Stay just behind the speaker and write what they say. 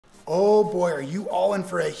Oh boy, are you all in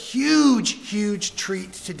for a huge, huge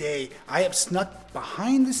treat today. I have snuck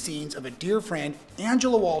behind the scenes of a dear friend,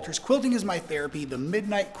 Angela Walters. Quilting is my therapy, the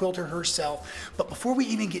midnight quilter herself. But before we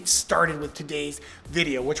even get started with today's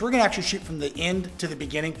video, which we're gonna actually shoot from the end to the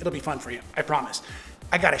beginning, it'll be fun for you, I promise.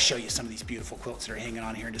 I gotta show you some of these beautiful quilts that are hanging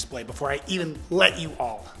on here in display before I even let you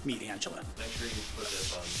all meet Angela. Make sure you put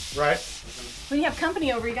this on. Right? When you have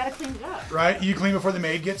company over, you gotta clean it up. Right? You clean before the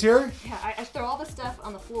maid gets here? Yeah, I throw all the stuff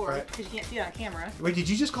on the floor because you can't see it on camera. Wait, did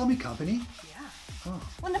you just call me company? Yeah. Oh.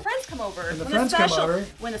 When the friends come over. When the friends come over.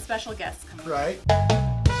 When the special guests come over. Right.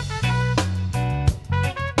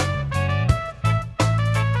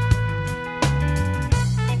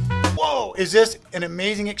 Whoa, is this an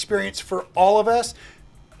amazing experience for all of us?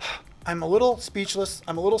 I'm a little speechless,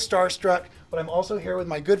 I'm a little starstruck, but I'm also here with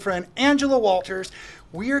my good friend, Angela Walters.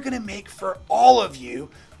 We are gonna make for all of you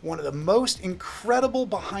one of the most incredible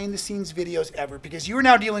behind the scenes videos ever, because you are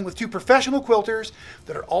now dealing with two professional quilters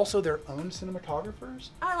that are also their own cinematographers.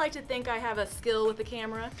 I like to think I have a skill with the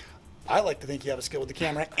camera. I like to think you have a skill with the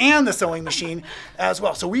camera and the sewing machine as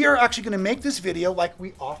well. So we are actually going to make this video like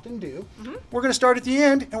we often do. We're going to start at the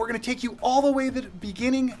end and we're going to take you all the way to the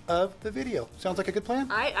beginning of the video. Sounds like a good plan?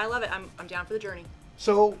 I love it. I'm down for the journey.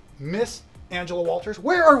 So Miss Angela Walters,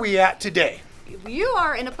 where are we at today? You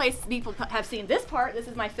are in a place people have seen this part. This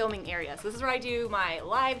is my filming area. So this is where I do my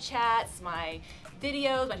live chats, my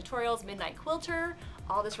videos, my tutorials, Midnight Quilter,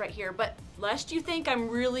 all this right here. But lest you think I'm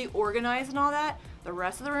really organized and all that, the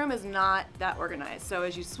rest of the room is not that organized. So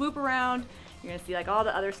as you swoop around, you're gonna see like all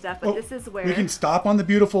the other stuff, but this is where... We can stop on the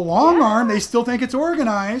beautiful long arm. They still think it's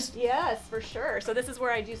organized. Yes, for sure. So this is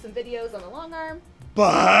where I do some videos on the long arm.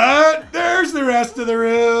 But there's the rest of the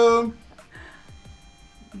room.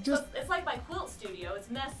 So it's like my quilt studio.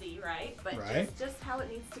 It's messy, right? But just how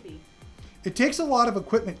it needs to be. It takes a lot of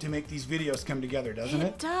equipment to make these videos come together, doesn't it?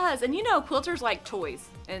 It does. And you know, quilters like toys,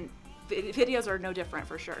 and videos are no different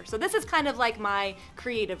for sure. So this is kind of like my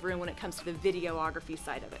creative room when it comes to the videography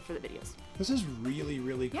side of it for the videos. This is really,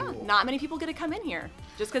 really cool. Yeah, not many people get to come in here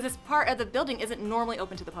just because this part of the building isn't normally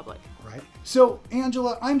open to the public. Right. So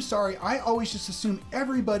Angela, I'm sorry, I always just assume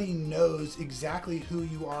everybody knows exactly who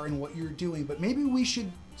you are and what you're doing, but maybe we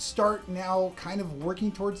should start now kind of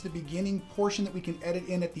working towards the beginning portion that we can edit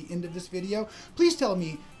in at the end of this video. Please tell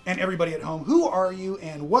me and everybody at home, who are you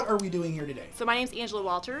and what are we doing here today? So my name's Angela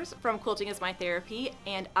Walters from Quilting is My Therapy,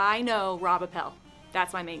 and I know Rob Appell.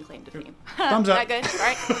 That's my main claim to fame. Thumbs up. Is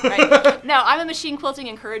that good? Right. No, I'm a machine quilting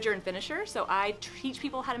encourager and finisher, so I teach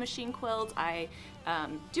people how to machine quilt. I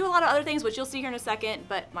do a lot of other things, which you'll see here in a second,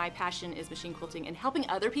 but my passion is machine quilting and helping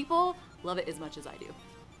other people love it as much as I do.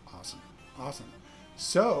 Awesome, awesome.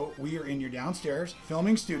 So we are in your downstairs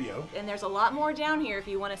filming studio. And there's a lot more down here if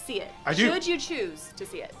you want to see it. I do. Should you choose to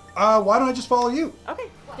see it. Why don't I just follow you? Okay.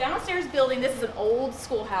 Downstairs building, this is an old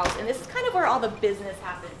schoolhouse, and this is kind of where all the business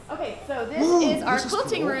happens. Okay, so this is our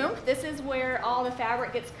quilting room. This is where all the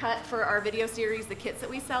fabric gets cut for our video series, the kits that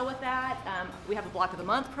we sell with that. We have a block of the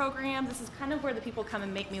month program. This is kind of where the people come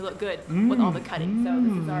and make me look good with all the cutting. So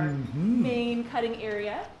this is our main cutting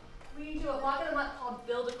area. We do a block of the month called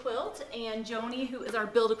Build a Quilt, and Joni, who is our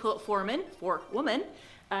Build a Quilt foreman,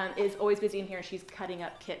 is always busy in here, and she's cutting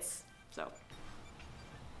up kits. So,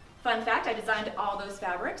 fun fact, I designed all those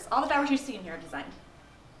fabrics. All the fabrics you see in here are designed.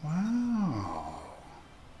 Wow.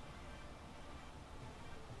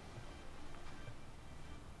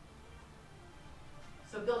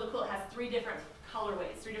 So Build a Quilt has three different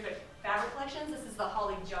colorways, three different fabric collections. This is the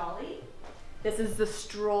Holly Jolly. This is the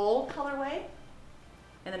Stroll colorway.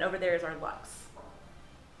 And then over there is our Luxe.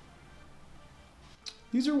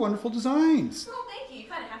 These are wonderful designs. Well, thank you. You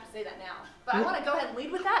kind of have to say that now. But I want to go ahead and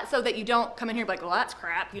lead with that so that you don't come in here and be like, well, that's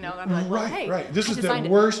crap. You know, I'm like, well, hey, right. This is the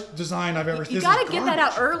worst design I've ever seen. You got to get that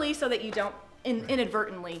out early so that you don't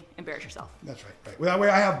inadvertently embarrass yourself. That's right. Right. Well, that way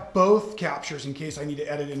I have both captures in case I need to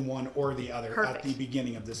edit in one or the other Perfect. At the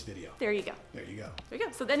beginning of this video. There you go. There you go. There you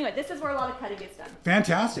go. So anyway, this is where a lot of cutting gets done.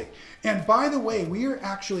 Fantastic. And by the way, we are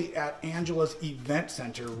actually at Angela's event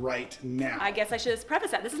center right now. I guess I should just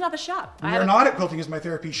preface that. This is not the shop. We are not at Quilting is My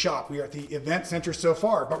Therapy shop. We are at the event center so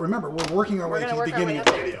far. But remember, we're working our way to the beginning of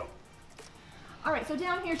the video. All right, so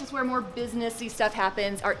down here is just where more businessy stuff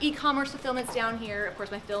happens. Our e-commerce fulfillment's down here. Of course,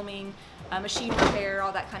 my filming, machine repair,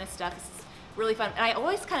 all that kind of stuff. This is really fun. And I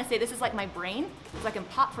always kind of say this is like my brain, because I can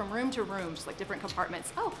pop from room to room, just like different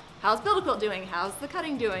compartments. Oh, how's Build a Quilt doing? How's the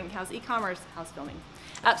cutting doing? How's e-commerce? How's filming?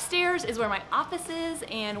 Upstairs is where my office is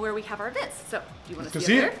and where we have our events. So, do you want to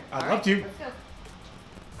see it? I'd love to. Let's go.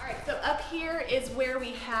 All right, so up here is where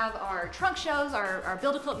we have our trunk shows, our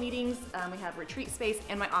Build a Quilt meetings. We have retreat space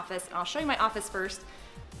and my office. And I'll show you my office first,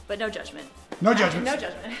 but no judgment. No judgment. No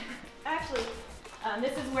judgment.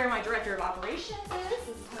 This is where my director of operations is. This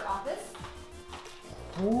is her office.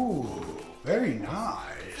 Ooh, very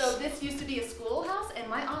nice. So this used to be a schoolhouse, and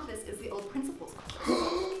my office is the old principal's office.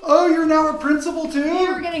 Oh, you're now a principal too?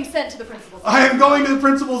 You're getting sent to the principal's office. I am going to the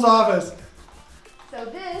principal's office. So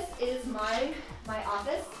this is my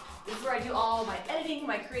office. This is where I do all my editing,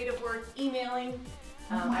 my creative work, emailing.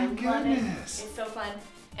 I love it. It's so fun.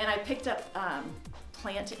 And I picked up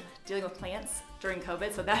dealing with plants during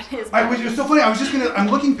COVID, so that is. It was so funny. I'm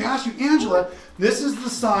looking past you, Angela. This is the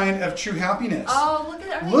sign of true happiness. Oh, look at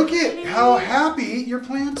that. Look at how happy your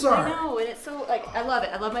plants are. I know, and it's so, like, I love it.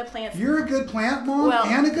 I love my plants. You're a good plant mom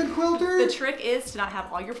and a good quilter? The trick is to not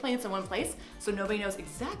have all your plants in one place, so nobody knows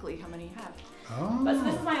exactly how many you have. Oh. But so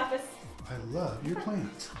this is my office. I love your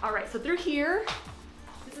plants. All right, so through here,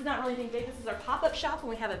 this is not really anything big. This is our pop-up shop when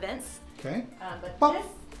we have events. Okay. But Pop. this,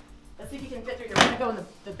 let's see if you can fit through here. We're gonna go in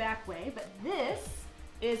the back way, but this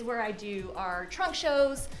is where I do our trunk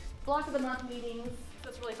shows, block of the month meetings. So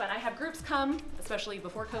it's really fun. I have groups come, especially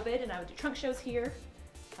before COVID, and I would do trunk shows here.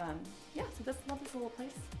 Yeah, so love this little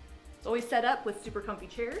place. It's always set up with super comfy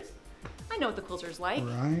chairs. I know what the quilters like.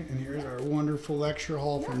 Right, and here's our wonderful lecture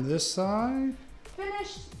hall from this side.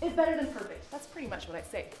 Finished is better than perfect. That's pretty much what I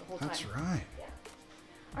say the whole time. That's right. Yeah.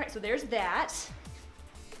 All right, so there's that.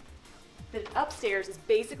 The upstairs is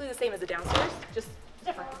basically the same as the downstairs, just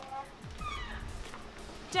different.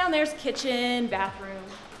 Down there's kitchen, bathroom,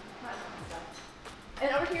 that kind of stuff.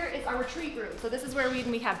 And over here is our retreat room. So this is where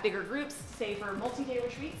we have bigger groups, say for multi-day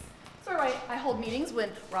retreats. So I hold meetings when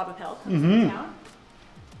Rob Appell comes to town.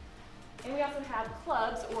 And we also have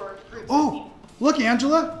clubs or groups. Oh, look,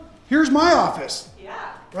 Angela. Here's my office.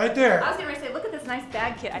 Yeah. Right there. I was getting ready to say, look at this nice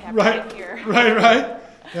bag kit I have Right here. Right.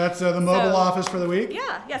 That's the mobile office for the week.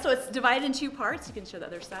 Yeah. So it's divided in two parts. You can show the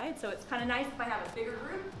other side. So it's kind of nice if I have a bigger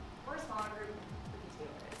group or a smaller group. We can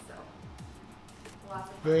do it. So lots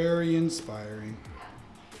of fun. Very inspiring.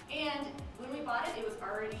 Yeah. And when we bought it, it was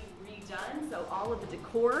already redone. So all of the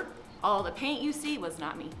decor, all the paint you see was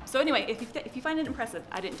not me. So anyway, if you find it impressive,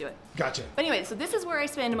 I didn't do it. Gotcha. But anyway, so this is where I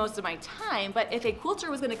spend most of my time, but if a quilter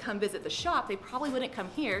was gonna come visit the shop, they probably wouldn't come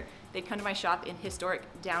here. They'd come to my shop in historic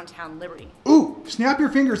downtown Liberty. Ooh, snap your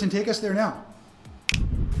fingers and take us there now.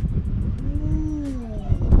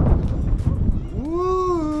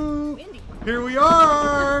 Ooh. Windy. Here we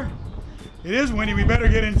are. It is windy. We better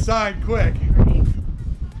get inside quick. Right?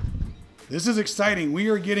 This is exciting. We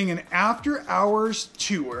are getting an after-hours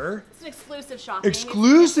tour. It's an exclusive shopping.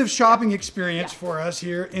 Exclusive shopping experience for us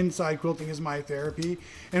here inside Quilting is My Therapy.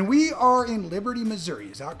 And we are in Liberty, Missouri.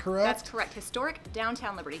 Is that correct? That's correct. Historic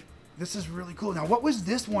downtown Liberty. This is really cool. Now, what was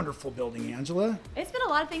this wonderful building, Angela? It's been a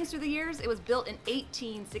lot of things through the years. It was built in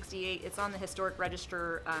 1868. It's on the historic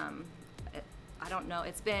register. I don't know.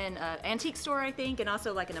 It's been an antique store, I think, and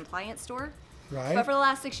also like an appliance store. Right. But for the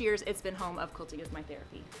last 6 years, it's been home of Quilting is My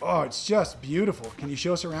Therapy. Oh, it's just beautiful. Can you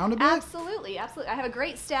show us around a bit? Absolutely. I have a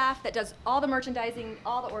great staff that does all the merchandising,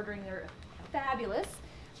 all the ordering. They're fabulous.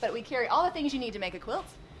 But we carry all the things you need to make a quilt.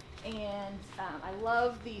 And I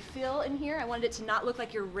love the fill in here. I wanted it to not look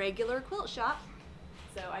like your regular quilt shop.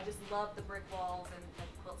 So I just love the brick walls and the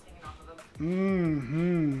quilts hanging off of them.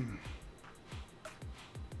 Mm-hmm.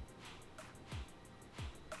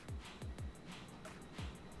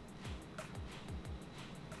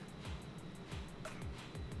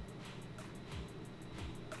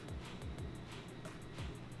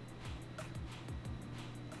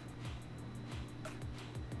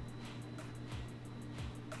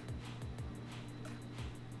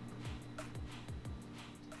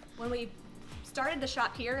 When we started the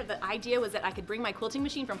shop here, the idea was that I could bring my quilting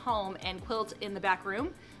machine from home and quilt in the back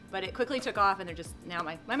room, but it quickly took off and they're just, now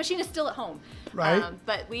my machine is still at home. Right.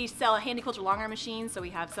 But we sell a handy quilter long arm machine, so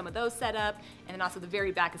we have some of those set up, and then also the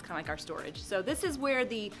very back is kind of like our storage. So this is where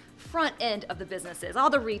the front end of the business is,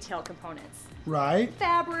 all the retail components. Right.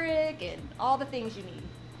 Fabric and all the things you need.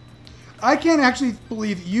 I can't actually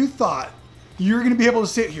believe you thought you were going to be able to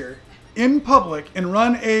sit here in public and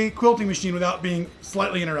run a quilting machine without being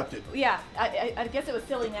slightly interrupted. Yeah, I guess it was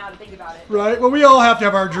silly now to think about it. Right. Well, we all have to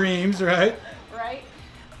have our dreams, right? Right.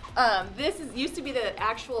 This used to be the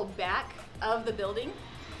actual back of the building,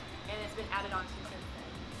 and it's been added on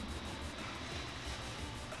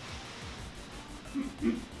since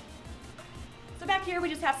then. So back here we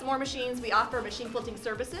just have some more machines. We offer machine quilting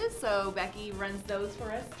services, so Becky runs those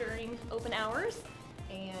for us during open hours.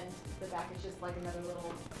 And the back is just like another little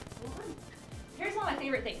room. Here's one of my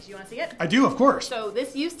favorite things. You want to see it? I do, of course. So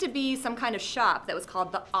this used to be some kind of shop that was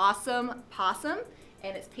called the Awesome Possum,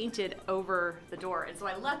 and it's painted over the door. And so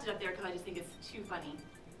I left it up there because I just think it's too funny.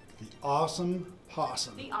 The Awesome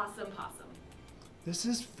Possum. The Awesome Possum. This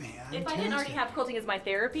is fantastic. If I didn't already have quilting as my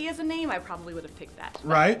therapy as a name, I probably would have picked that. But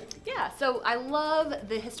right? Yeah, so I love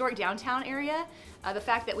the historic downtown area. The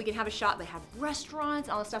fact that we can have a shop that have restaurants,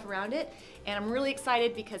 all the stuff around it. And I'm really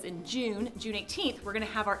excited because in June 18th, we're gonna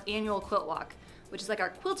have our annual quilt walk, which is like our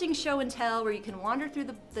quilting show and tell where you can wander through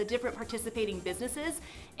the different participating businesses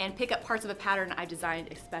and pick up parts of a pattern I designed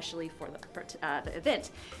especially for the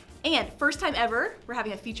event. And first time ever, we're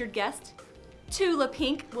having a featured guest. Tula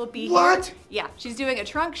Pink will be here. What? Yeah, she's doing a not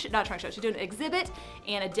a trunk show, she's doing an exhibit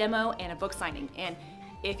and a demo and a book signing. And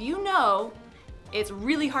if you know, it's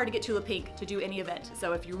really hard to get Tula Pink to do any event.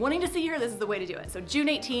 So if you're wanting to see her, this is the way to do it. So June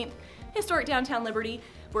 18th, historic downtown Liberty.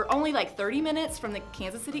 We're only like 30 minutes from the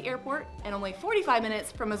Kansas City airport and only 45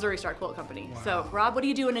 minutes from Missouri Star Quilt Company. Wow. So Rob, what are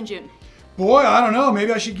you doing in June? Boy, I don't know.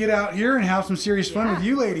 Maybe I should get out here and have some serious fun Yeah. with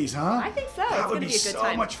you ladies, huh? I think so. That It's would gonna be be a good so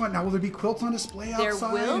time. much fun. Now, will there be quilts on display There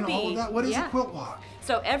outside will and all be. of that? What is Yeah. a quilt walk?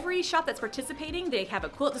 So every shop that's participating, they have a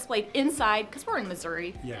quilt displayed inside, because we're in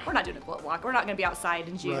Missouri. Yeah. We're not doing a quilt walk. We're not going to be outside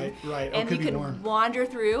in June. Right, right. Oh, And could you be can warm. wander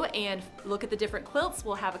through and look at the different quilts.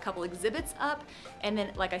 We'll have a couple exhibits up. And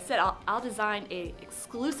then, like I said, I'll design a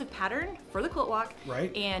exclusive pattern for the quilt walk.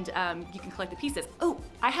 Right. And you can collect the pieces. Oh,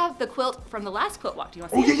 I have the quilt from the last quilt walk. Do you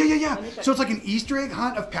want to Oh, see yeah, it? yeah, Let me yeah. show So you. it's like an Easter egg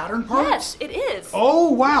hunt of pattern parts? Yes, it is. Oh,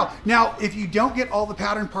 wow. Now, if you don't get all the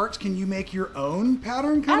pattern parts, can you make your own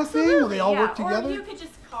pattern kind of thing? Will they all yeah. work together? Or you could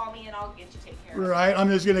just call me and I'll get you taken care of. Right, I'm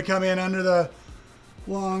just gonna come in under the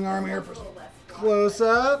long arm here for A little less. close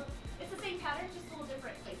up. It's the same pattern, just a little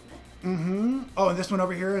different placement. Mm-hmm. Oh, and this one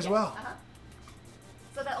over here as Yes, well.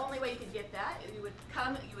 So the only way you could get that, you would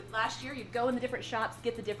last year, you'd go in the different shops,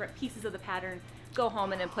 get the different pieces of the pattern, go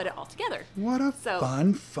home, and then put it all together. What a So-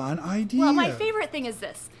 fun idea. Well, my favorite thing is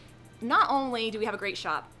this. Not only do we have a great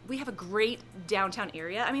shop, we have a great downtown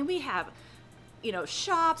area. I mean, we have,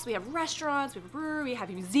 shops, we have restaurants, we have a brewery, we have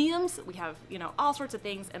museums, we have, all sorts of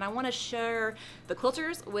things. And I want to share the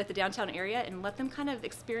quilters with the downtown area and let them kind of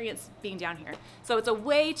experience being down here. So it's a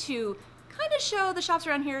way to kind of show the shops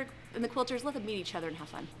around here and the quilters, let them meet each other and have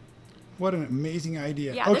fun. What an amazing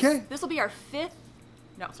idea. Yeah, okay. this will be our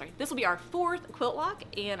this will be our 4th quilt walk,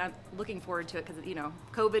 and I'm looking forward to it because,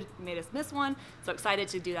 COVID made us miss one. So excited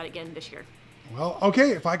to do that again this year. Well,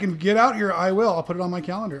 okay, if I can get out here, I will. I'll put it on my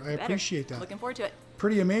calendar. I Better. appreciate that. Looking forward to it.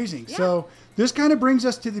 Pretty amazing. Yeah. So this kind of brings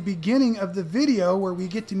us to the beginning of the video where we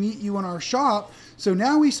get to meet you in our shop. So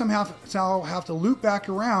now we somehow have to loop back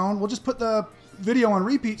around. We'll just put the video on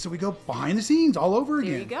repeat so we go behind the scenes all over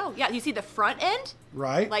again. There you go. Yeah, you see the front end,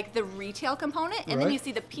 Right. like the retail component, and Right. then you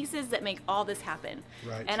see the pieces that make all this happen.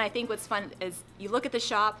 Right. And I think what's fun is you look at the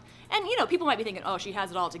shop, and people might be thinking, oh, she has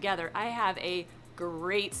it all together. I have a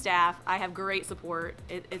great staff. I have great support.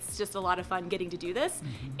 It's just a lot of fun getting to do this,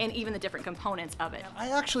 and even the different components of it. I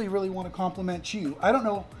actually really want to compliment you. I don't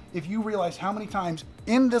know if you realize how many times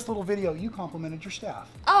in this little video you complimented your staff.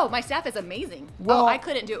 Oh, my staff is amazing. Well- I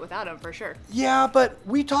couldn't do it without them for sure. Yeah, but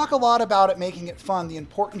we talk a lot about it making it fun, the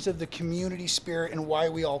importance of the community spirit and why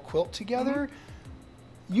we all quilt together.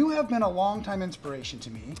 You have been a longtime inspiration to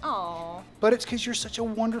me, Oh, but it's because you're such a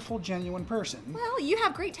wonderful, genuine person. well, you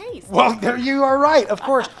have great taste. Well, there you are right, of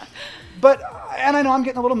course. But, and I know I'm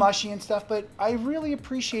getting a little mushy and stuff, but I really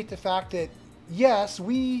appreciate the fact that, yes,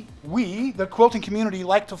 we, the quilting community,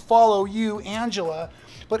 like to follow you, Angela,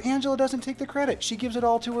 but Angela doesn't take the credit. She gives it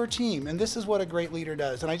all to her team, and this is what a great leader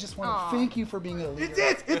does. And I just want Aw. to thank you for being a leader.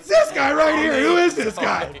 It's this guy right here. Who is this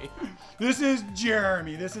guy? This is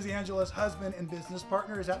Jeremy. This is Angela's husband and business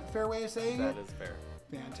partner. Is that a fair way of saying it? That is fair.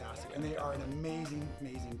 Fantastic. And they are an amazing,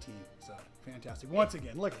 amazing team. So, fantastic. Once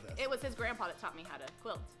again, look at this. It was his grandpa that taught me how to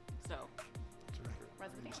quilt. So, That's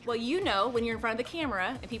right. well, when you're in front of the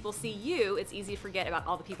camera and people see you, it's easy to forget about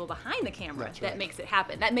all the people behind the camera. That's That right. makes it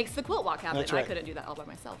happen. That makes the quilt walk happen. That's I right. couldn't do that all by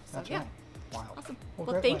myself. So, That's yeah. right. Wow. Awesome. Well,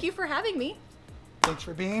 Well, great thank work. you for having me. Thanks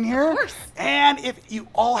for being here. Of course. And if you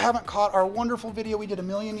all haven't caught our wonderful video we did a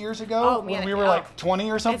million years ago Oh, man, when we were yeah. like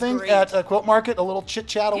 20 or something great. at a quilt market, a little chit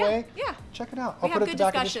chat Yeah, away. yeah. Check it out. We I'll have put it at good the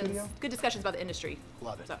back of this discussions. video. Good discussions about the industry.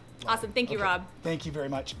 Love it. So, Love awesome. Thank you, Okay. Rob. Thank you very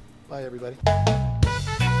much. Bye, everybody.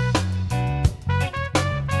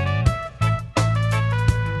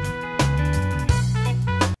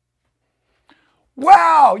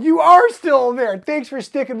 Wow, you are still there. Thanks for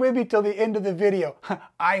sticking with me till the end of the video.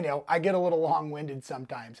 I know, I get a little long-winded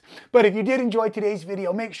sometimes. But if you did enjoy today's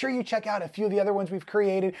video, make sure you check out a few of the other ones we've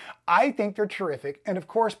created. I think they're terrific. And of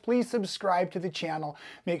course, please subscribe to the channel.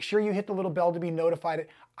 Make sure you hit the little bell to be notified.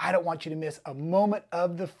 I don't want you to miss a moment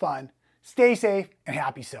of the fun. Stay safe and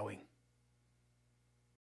happy sewing.